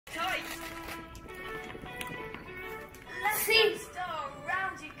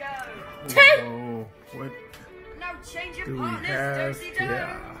change your Do we partners, have? do-si-do.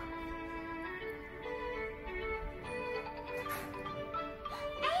 Yeah.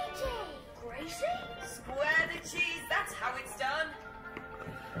 AJ! Gracie? Square the cheese, that's how it's done.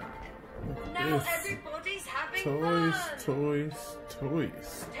 Now This. everybody's having Toys, fun. toys,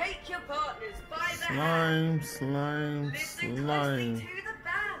 toys. Take your partners by the Slime, hand. slime, Listen slime. closely to the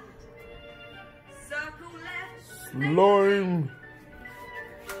band. Circle left. Slime.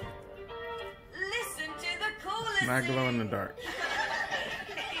 Listen to the caller. Not glow in the dark.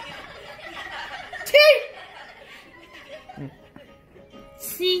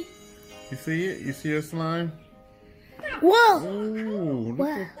 See? You see it? You see a slime? Whoa! Ooh, look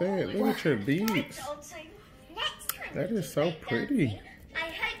at that. Look at your beads. That is so pretty. I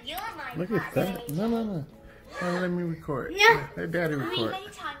hope you're my Look at that. No, no, no. Oh, let me record. No. Let Daddy record.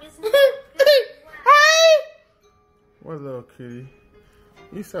 Playtime, isn't it? Hi! What little kitty?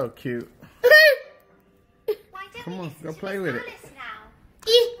 You so cute. Come on, go play with it.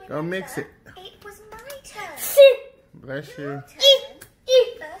 Go mix it. It was my turn. Bless you.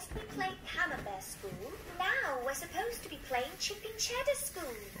 First we played Camembert School. Now we're supposed to be playing Chicken Cheddar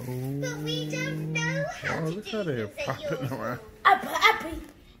School. Ooh. But we don't know how Oh, to look do how they're things at your popping school. around.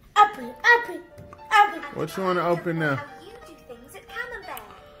 What you want to open now? How you do things at Camembert. You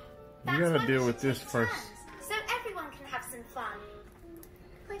That's gotta why deal we with should this take first. turns, so everyone can have some fun.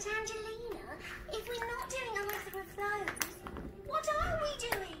 But Angelina, if we're not doing either of those, what are we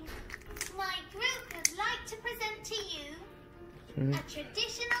doing? My group would like to present to you a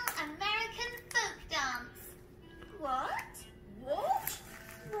traditional American folk dance. What? What?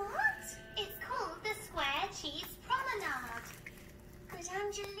 What? It's called the Square Cheese Promenade. But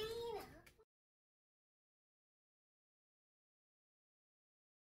Angelina,